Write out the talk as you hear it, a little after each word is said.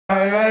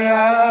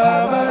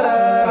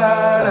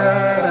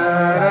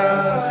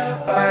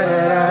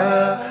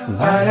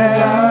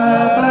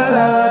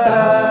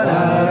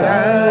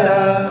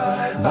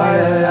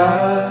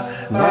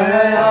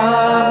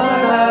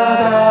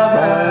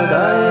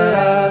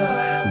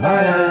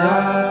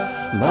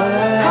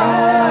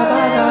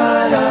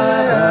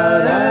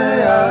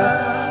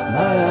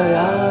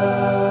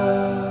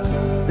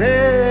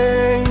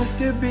There used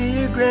to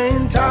be a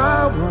great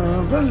tower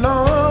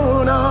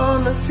alone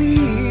on the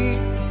sea.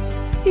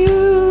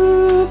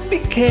 You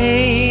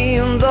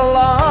became the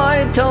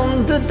light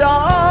on the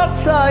dark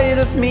side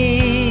of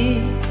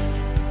me.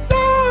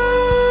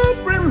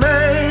 Love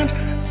remained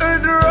a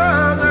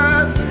drug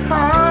that's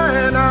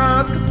high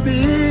not the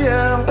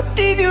beer. But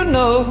did you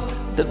know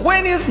that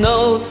when it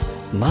snows,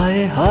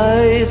 my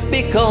eyes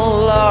become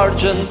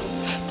large and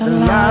the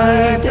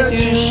light that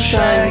you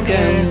shine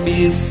can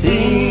be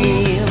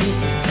seen?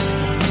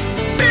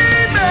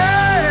 Baby,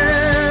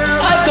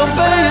 I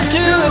compare you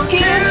to a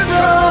kiss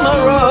from a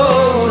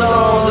rose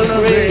on the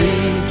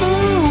grave.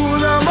 ooh,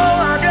 the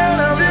more I get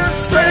of you,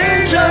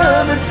 Stranger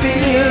it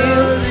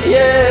feels,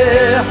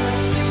 yeah.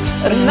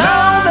 And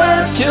now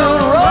that your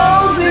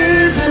rose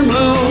is in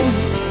bloom,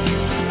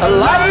 a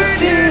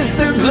light is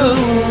the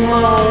gloom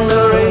on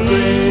the grave.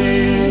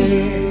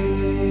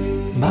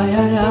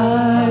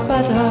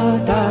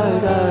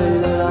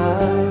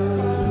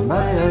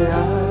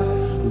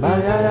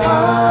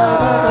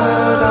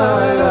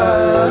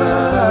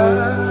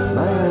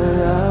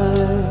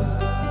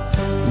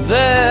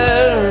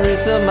 There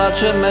is so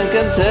much a man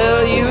can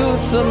tell you,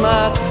 so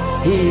much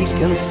he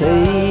can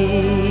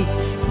say.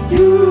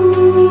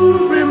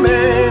 you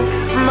remain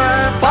my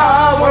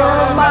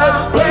Power, my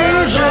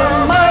pleasure,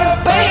 my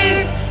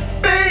pain.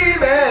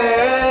 baby.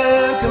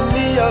 To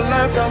me, you're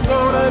like a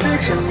gold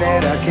addiction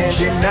that I can't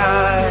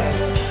deny.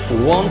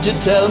 Won't you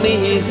tell me,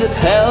 is it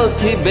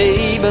healthy,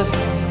 baby?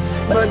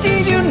 But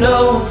did you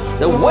know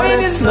that when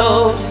it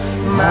snows,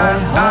 my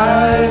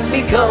eyes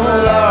become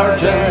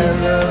large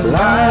and the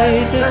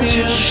light that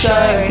you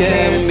shine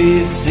can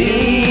be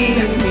seen?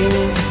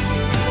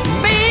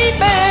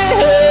 Baby,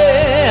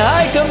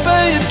 I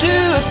compare you to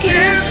a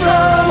kiss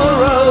from a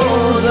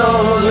rose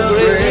on the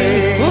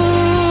grave.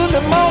 Ooh,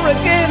 the more I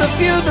get of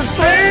you, the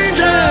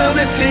stranger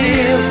it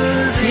feels,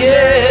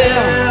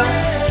 yeah.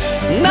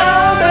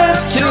 Now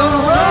that your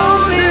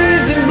rose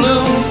is in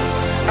bloom,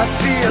 I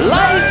see a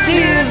light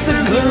is the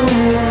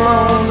gloom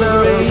on the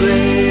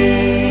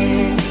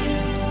grave.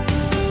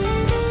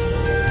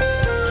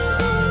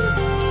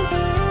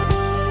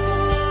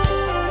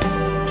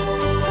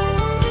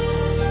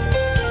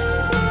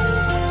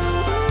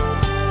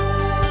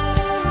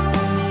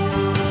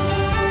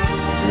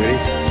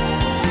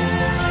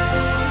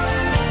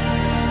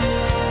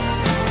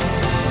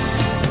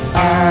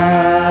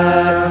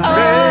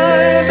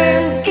 I've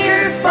been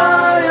kissed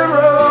by a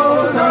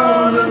rose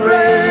on the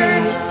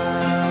grave.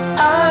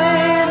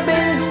 I've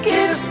been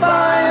kissed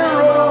by a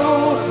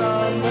rose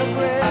on the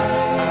grave.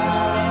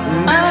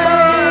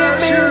 I've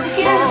been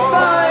kissed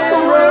by a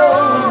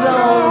rose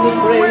on the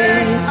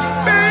grave.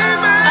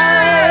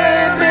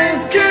 I've been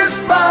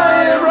kissed by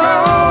a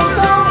rose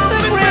on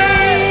the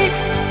grave.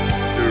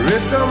 There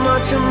is so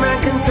much a man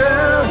can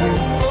tell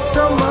you,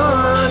 so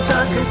much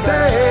I can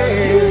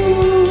say.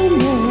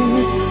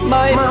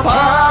 My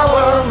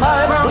power,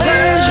 my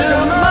pleasure,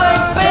 my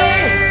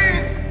pain.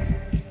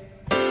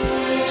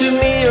 To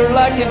me you're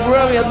like a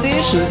growing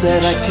addition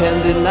that I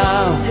can't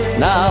deny.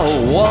 Now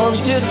won't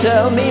you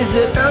tell me, is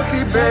it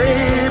Healthy,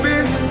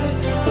 baby.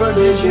 But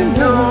did you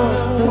know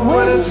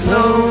when it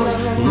snows,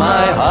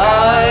 my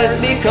eyes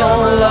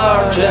become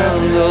large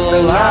and the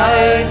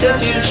light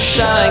that you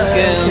shine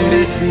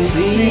can be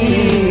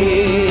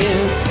seen?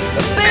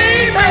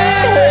 Baby,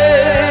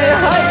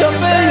 I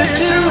compare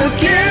you to a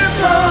kiss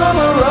from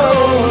a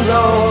rose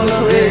on the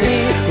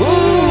grave.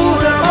 Ooh,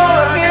 the more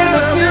I get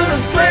of you, the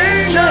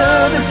stranger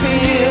it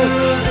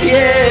feels,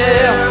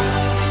 yeah.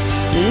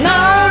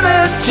 Now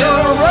that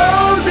your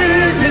rose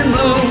is in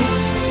bloom,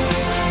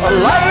 a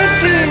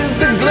light is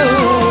the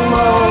gloom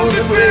on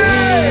the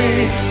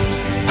grave.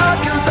 I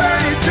compare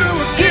you to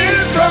a Kiss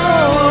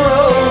from a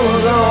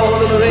rose on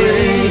the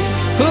grave.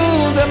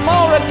 Ooh, the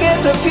more I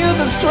get of you,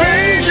 the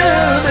stranger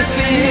it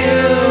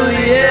feels,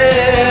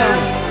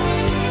 yeah.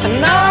 And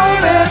now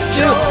that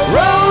your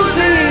rose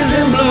is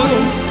in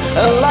bloom,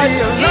 a light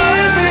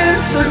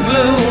is the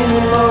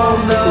gloom on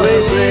the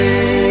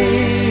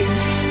grave.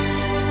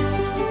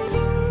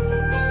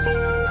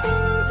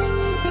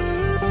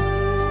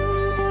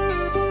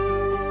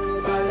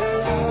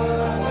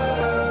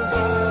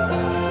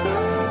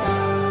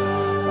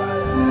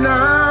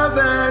 now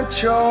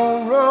that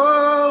your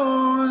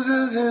rose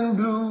is in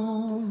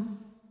bloom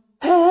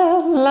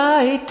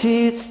Light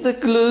is the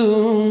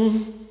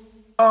gloom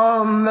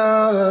on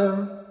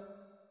the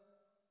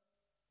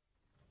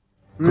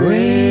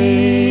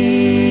grave.